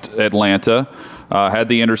against Atlanta, had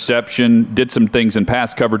the interception, did some things in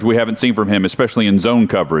pass coverage we haven't seen from him, especially in zone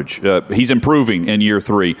coverage. He's improving in year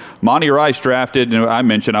 3. Monty Rice drafted, and I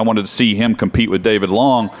mentioned I wanted to see him compete with David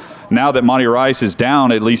Long. Now that Monty Rice is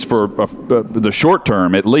down, at least for the short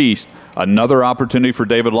term, at least, another opportunity for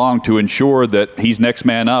David Long to ensure that he's next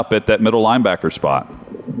man up at that middle linebacker spot.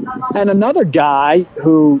 And another guy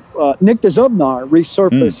who, Nick DeZubnar,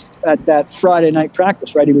 resurfaced at that Friday night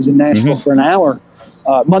practice, right? He was in Nashville for an hour,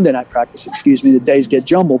 Monday night practice, the days get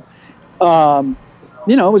jumbled.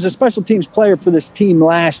 Was a special teams player for this team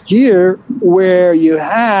last year, where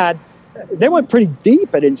they went pretty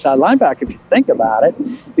deep at inside linebacker, if you think about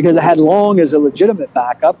it, because they had Long as a legitimate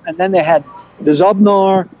backup, and then they had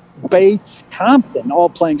DeZubnar, Bates, Compton, all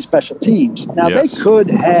playing special teams. Now, they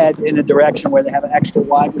could head in a direction where they have an extra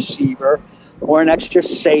wide receiver or an extra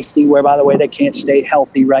safety, where, by the way, they can't stay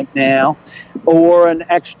healthy right now, or an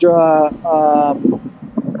extra,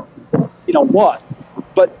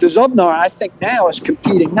 But DeZubnar, I think now, is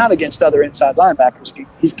competing not against other inside linebackers.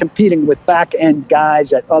 He's competing with back-end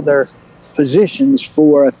guys at other positions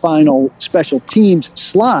for a final special teams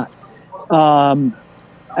slot.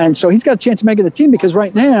 And so he's got a chance of making the team, because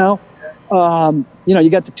right now, you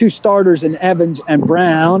got the 2 starters in Evans and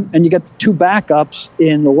Brown, and you got the 2 backups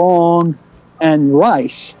in Long and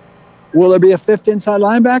Rice. Will there be a 5th inside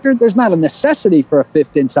linebacker? There's not a necessity for a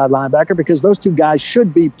 5th inside linebacker, because those 2 guys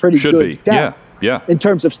should be pretty good depth in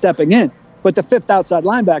terms of stepping in. But the 5th outside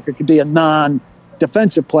linebacker could be a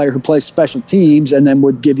non-defensive player who plays special teams and then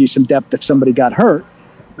would give you some depth if somebody got hurt.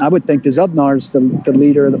 I would think DeZubnar's the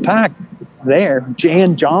leader of the pack there.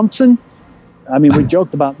 Jan Johnson. I mean, we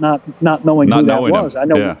joked about not knowing who that was. I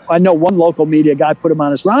know one local media guy put him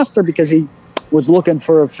on his roster because he was looking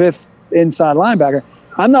for a 5th inside linebacker.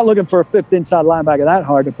 I'm not looking for a 5th inside linebacker that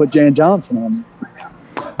hard to put Jan Johnson on.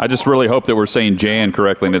 I just really hope that we're saying Jan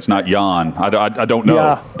correctly and it's not Jan. I don't know.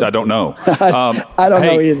 Yeah. I don't know. I don't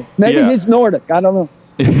know either. Maybe he's Nordic. I don't know.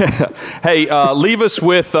 Hey, leave us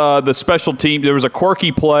with the special team. There was a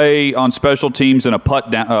quirky play on special teams in a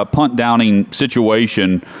punt downing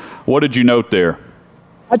situation. What did you note there?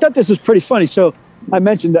 I thought this was pretty funny. So I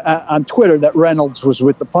mentioned on Twitter that Reynolds was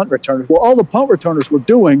with the punt returners. Well, all the punt returners were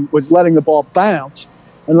doing was letting the ball bounce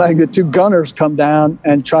and letting the two gunners come down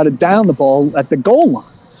and try to down the ball at the goal line.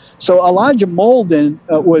 So Elijah Molden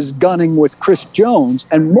was gunning with Chris Jones,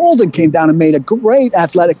 and Molden came down and made a great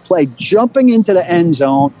athletic play, jumping into the end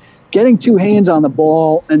zone, getting two hands on the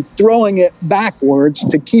ball, and throwing it backwards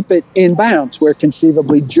to keep it in bounds, where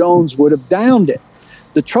conceivably Jones would have downed it.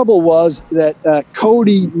 The trouble was that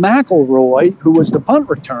Cody McElroy, who was the punt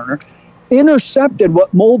returner, intercepted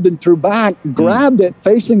what Molden threw back, grabbed it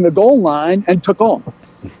facing the goal line, and took off,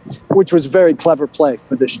 which was a very clever play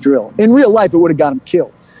for this drill. In real life, it would have got him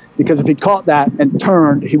killed, because if he caught that and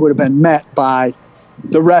turned, he would have been met by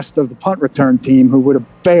the rest of the punt return team, who would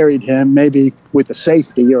have buried him, maybe with a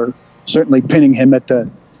safety or certainly pinning him at the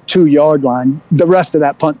 2-yard line. The rest of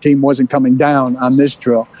that punt team wasn't coming down on this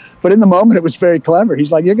drill. But in the moment, it was very clever.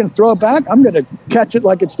 He's like, you're going to throw it back? I'm going to catch it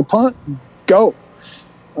like it's the punt. Go.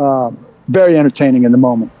 Very entertaining in the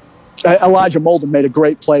moment. Elijah Molden made a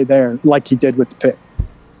great play there, like he did with the pick.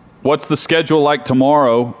 What's the schedule like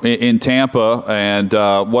tomorrow in Tampa, and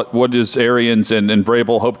what does Arians and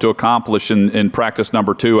Vrabel hope to accomplish in practice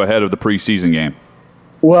number 2 ahead of the preseason game?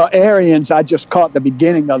 Well, Arians, I just caught the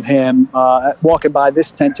beginning of him walking by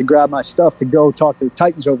this tent to grab my stuff to go talk to the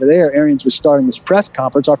Titans over there. Arians was starting his press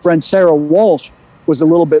conference. Our friend Sarah Walsh was a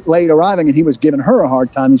little bit late arriving, and he was giving her a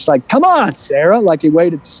hard time. He's like, come on, Sarah, like he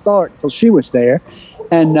waited to start until she was there.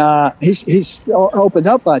 And he's opened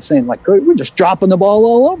up by saying, like, we're just dropping the ball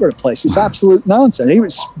all over the place. It's absolute nonsense. He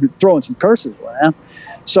was throwing some curses around.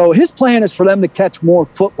 So his plan is for them to catch more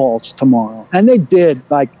footballs tomorrow. And they did.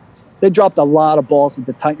 Like, they dropped a lot of balls that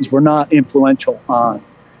the Titans were not influential on.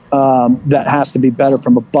 That has to be better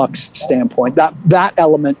from a Bucs standpoint. That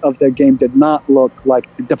element of their game did not look like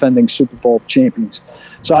defending Super Bowl champions.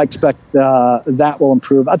 So I expect that will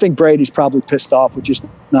improve. I think Brady's probably pissed off, which is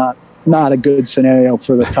not a good scenario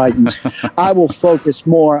for the Titans. I will focus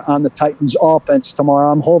more on the Titans offense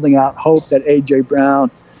tomorrow. I'm holding out hope that A.J. Brown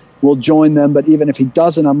will join them, but even if he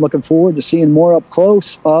doesn't, I'm looking forward to seeing more up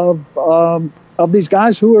close of these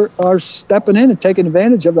guys who are stepping in and taking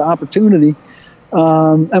advantage of the opportunity.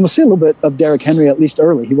 And we'll see a little bit of Derrick Henry, at least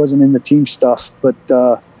early. He wasn't in the team stuff, but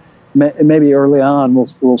maybe early on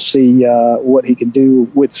we'll see what he can do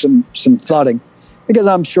with some thudding. Because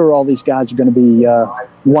I'm sure all these guys are going to be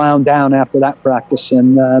wound down after that practice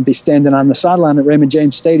and be standing on the sideline at Raymond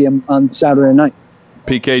James Stadium on Saturday night.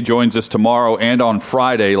 PK joins us tomorrow and on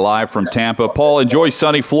Friday live from Tampa. Paul, enjoy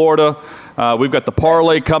sunny Florida. We've got the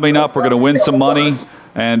parlay coming up. We're going to win some money,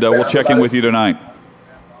 and we'll check in with you tonight.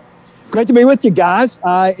 Great to be with you guys.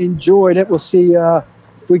 I enjoyed it. We'll see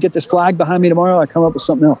if we get this flag behind me tomorrow. I come up with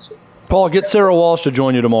something else. Paul, get Sarah Walsh to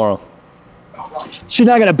join you tomorrow. She's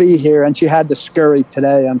not going to be here, and she had to scurry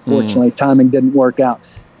today. Unfortunately, timing didn't work out.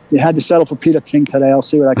 You had to settle for Peter King today. I'll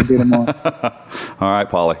see what I can do tomorrow. All right,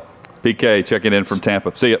 Paulie. PK checking in from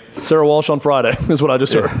Tampa. See ya. Sarah Walsh on Friday is what I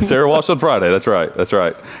just heard. Sarah Walsh on Friday. That's right. That's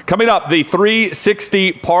right. Coming up, the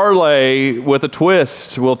 360 parlay with a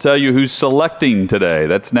twist. We'll tell you who's selecting today.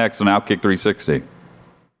 That's next on Outkick 360.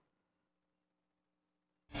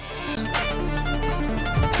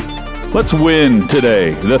 Let's win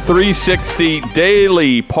today. The 360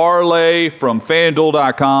 daily parlay from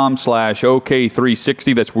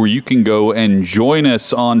FanDuel.com/OK360. That's where you can go and join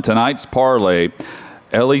us on tonight's parlay.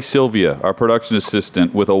 Ellie Sylvia, our production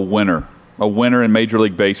assistant, with a winner in Major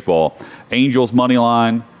League Baseball. Angels money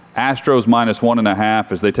line, Astros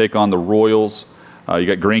 -1.5 as they take on the Royals. You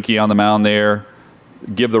got Greinke on the mound there.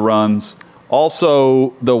 Give the runs.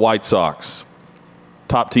 Also, the White Sox.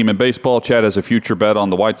 Top team in baseball. Chad has a future bet on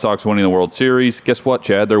the White Sox winning the World Series. Guess what,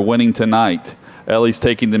 Chad? They're winning tonight. Ellie's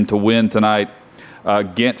taking them to win tonight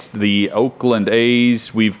against the Oakland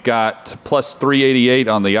A's. We've got plus 388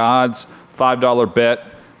 on the odds. $5 bet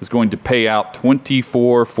is going to pay out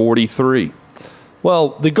 $24.43.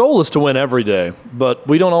 Well, the goal is to win every day, but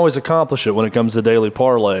we don't always accomplish it when it comes to daily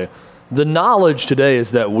parlay. The knowledge today is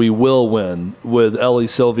that we will win with Ellie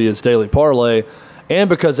Sylvia's daily parlay, and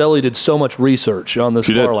because Ellie did so much research on this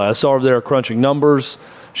parlay. I saw her there crunching numbers.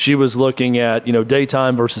 She was looking at,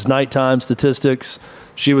 daytime versus nighttime statistics.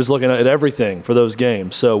 She was looking at everything for those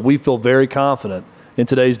games. So we feel very confident in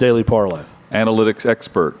today's daily parlay. Analytics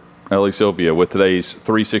expert, Ellie Sylvia, with today's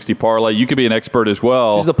 360 parlay. You could be an expert as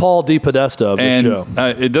well. She's the Paul D. Podesta of this show.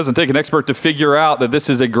 It doesn't take an expert to figure out that this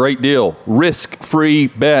is a great deal. Risk-free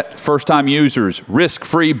bet. First-time users,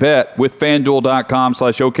 risk-free bet with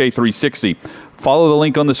FanDuel.com/OK360. Follow the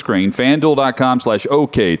link on the screen,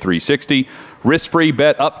 FanDuel.com/OK360. Risk-free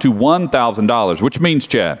bet up to $1,000, which means,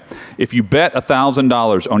 Chad, if you bet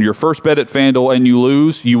 $1,000 on your first bet at FanDuel and you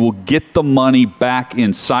lose, you will get the money back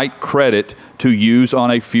in site credit to use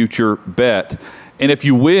on a future bet. And if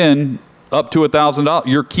you win up to $1,000,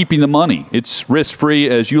 you're keeping the money. It's risk-free,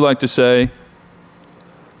 as you like to say.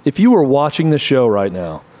 If you were watching the show right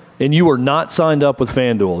now and you are not signed up with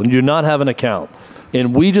FanDuel and you do not have an account,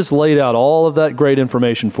 and we just laid out all of that great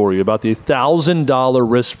information for you about the $1,000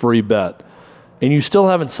 risk-free bet, and you still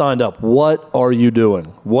haven't signed up, what are you doing?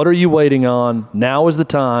 What are you waiting on? Now is the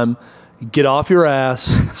time. Get off your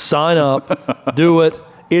ass, sign up, do it.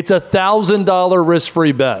 It's a $1,000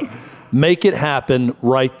 risk-free bet. Make it happen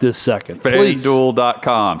right this second.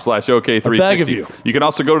 FanDuel.com/OK360. I beg of you. You can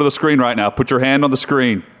also go to the screen right now. Put your hand on the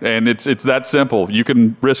screen, and it's that simple. You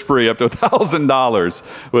can risk-free up to $1,000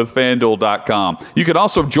 with FanDuel.com. You can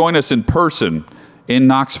also join us in person in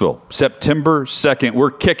Knoxville, September 2nd.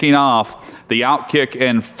 We're kicking off the Outkick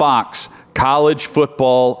and Fox College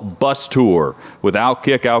Football Bus Tour with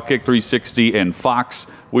Outkick 360, and Fox.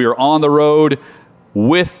 We are on the road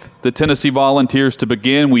with the Tennessee Volunteers to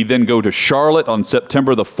begin. We then go to Charlotte on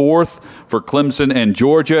September the 4th for Clemson and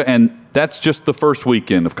Georgia, and that's just the first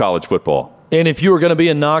weekend of college football. And if you are going to be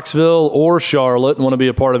in Knoxville or Charlotte and want to be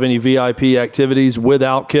a part of any VIP activities with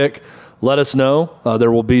Outkick, let us know.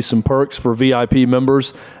 There will be some perks for VIP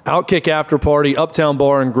members. Outkick After Party, Uptown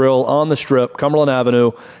Bar and Grill on the Strip, Cumberland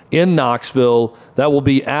Avenue in Knoxville. That will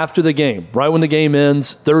be after the game, right when the game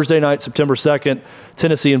ends, Thursday night, September 2nd,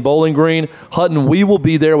 Tennessee and Bowling Green. Hutton, we will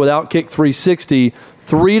be there with Outkick 360,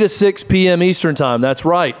 3 to 6 p.m. Eastern Time. That's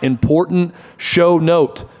right. Important show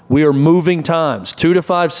note. We are moving times, 2 to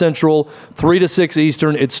 5 Central, 3 to 6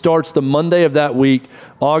 Eastern. It starts the Monday of that week,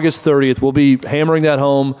 August 30th. We'll be hammering that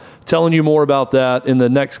home, telling you more about that in the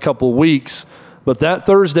next couple weeks. But that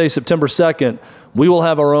Thursday, September 2nd, we will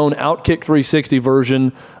have our own Outkick 360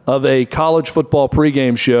 version of a college football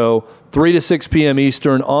pregame show, 3 to 6 p.m.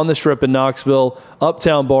 Eastern on the Strip in Knoxville,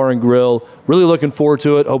 Uptown Bar and Grill. Really looking forward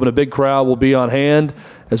to it. Hoping a big crowd will be on hand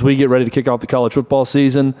as we get ready to kick off the college football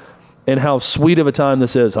season. And how sweet of a time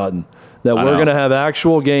this is, Hutton, that we're going to have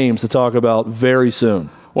actual games to talk about very soon.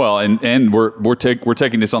 Well, and we're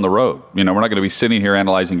taking this on the road. You know, we're not going to be sitting here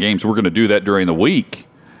analyzing games. We're going to do that during the week,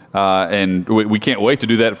 and we can't wait to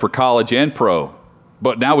do that for college and pro.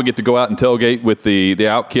 But now we get to go out and tailgate with the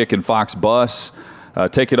Outkick and Fox bus,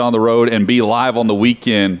 take it on the road, and be live on the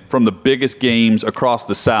weekend from the biggest games across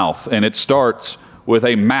the South. And it starts with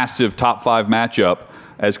a massive top 5 matchup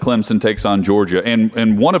as Clemson takes on Georgia.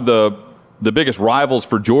 And one of the biggest rivals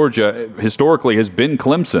for Georgia historically has been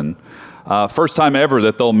Clemson. First time ever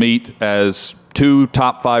that they'll meet as 2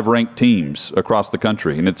 top 5 ranked teams across the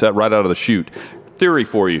country, and it's right out of the chute. Theory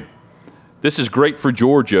for you. This is great for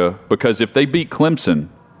Georgia because if they beat Clemson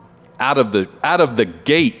out of the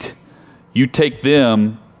gate, you take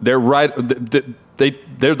them, they're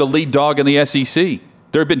the lead dog in the SEC.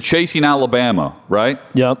 They've been chasing Alabama, right?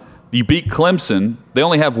 Yep. You beat Clemson. They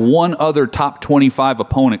only have one other top 25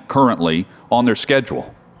 opponent currently on their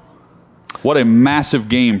schedule. What a massive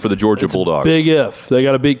game for the Georgia Bulldogs. Big if. They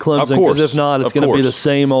got to beat Clemson, because if not, it's going to be the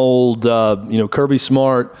same old, Kirby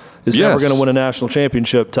Smart is never going to win a national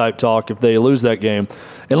championship type talk if they lose that game.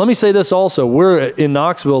 And let me say this also. We're in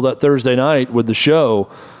Knoxville that Thursday night with the show,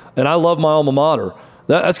 and I love my alma mater.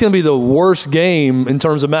 That's going to be the worst game in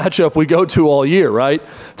terms of matchup we go to all year, right?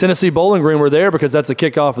 Tennessee Bowling Green, we're there because that's the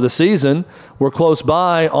kickoff of the season. We're close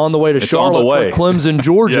by on the way to Charlotte for Clemson,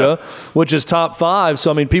 Georgia, which is top 5.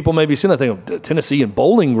 So, I mean, people may be seeing that thing, Tennessee and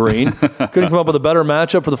Bowling Green. Couldn't come up with a better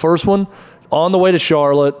matchup for the first one. On the way to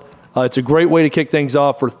Charlotte. It's a great way to kick things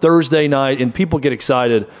off for Thursday night, and people get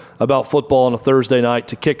excited about football on a Thursday night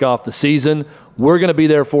to kick off the season. We're going to be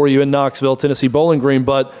there for you in Knoxville, Tennessee Bowling Green,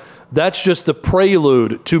 but that's just the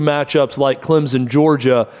prelude to matchups like Clemson,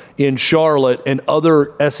 Georgia, in Charlotte, and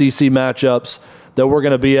other SEC matchups that we're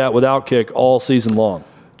going to be at with Outkick all season long.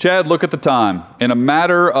 Chad, look at the time. In a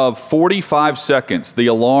matter of 45 seconds, the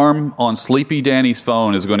alarm on Sleepy Danny's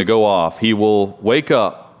phone is going to go off. He will wake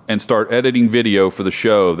up and start editing video for the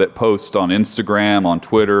show that posts on Instagram, on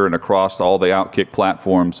Twitter, and across all the Outkick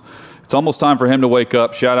platforms. It's almost time for him to wake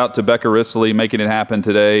up. Shout out to Becca Risley making it happen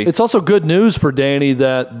today. It's also good news for Danny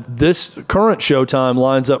that this current showtime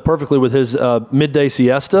lines up perfectly with his midday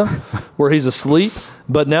siesta where he's asleep.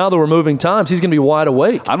 But now that we're moving times, he's going to be wide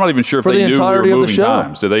awake. I'm not even sure if for they the knew we were entirety of the moving show.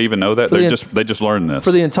 times. Do they even know that? They just learned this.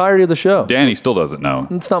 For the entirety of the show. Danny still doesn't know.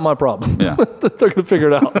 It's not my problem. Yeah. They're going to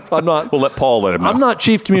figure it out. I'm not. We'll let Paul let him know. I'm not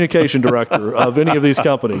chief communication director of any of these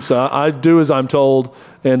companies. I do as I'm told,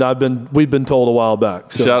 and we've been told a while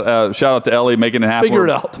back. So. Shout out to Ellie making it happen. Figure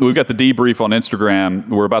it out. We've got the debrief on Instagram.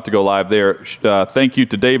 We're about to go live there. Thank you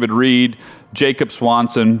to David Reed, Jacob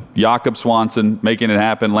Swanson, Jakob Swanson, making it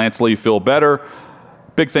happen. Lance Lee, feel better.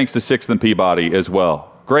 Big thanks to 6th and Peabody as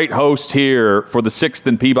well. Great host here for the 6th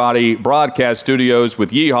and Peabody broadcast studios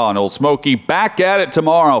with Yeehaw and Old Smoky. Back at it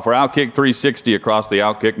tomorrow for Outkick 360 across the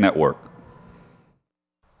Outkick network.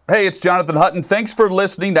 Hey, it's Jonathan Hutton. Thanks for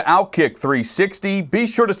listening to Outkick 360. Be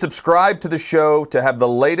sure to subscribe to the show to have the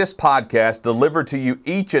latest podcast delivered to you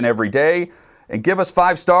each and every day. And give us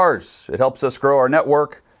 5 stars. It helps us grow our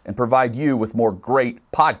network and provide you with more great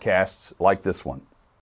podcasts like this one.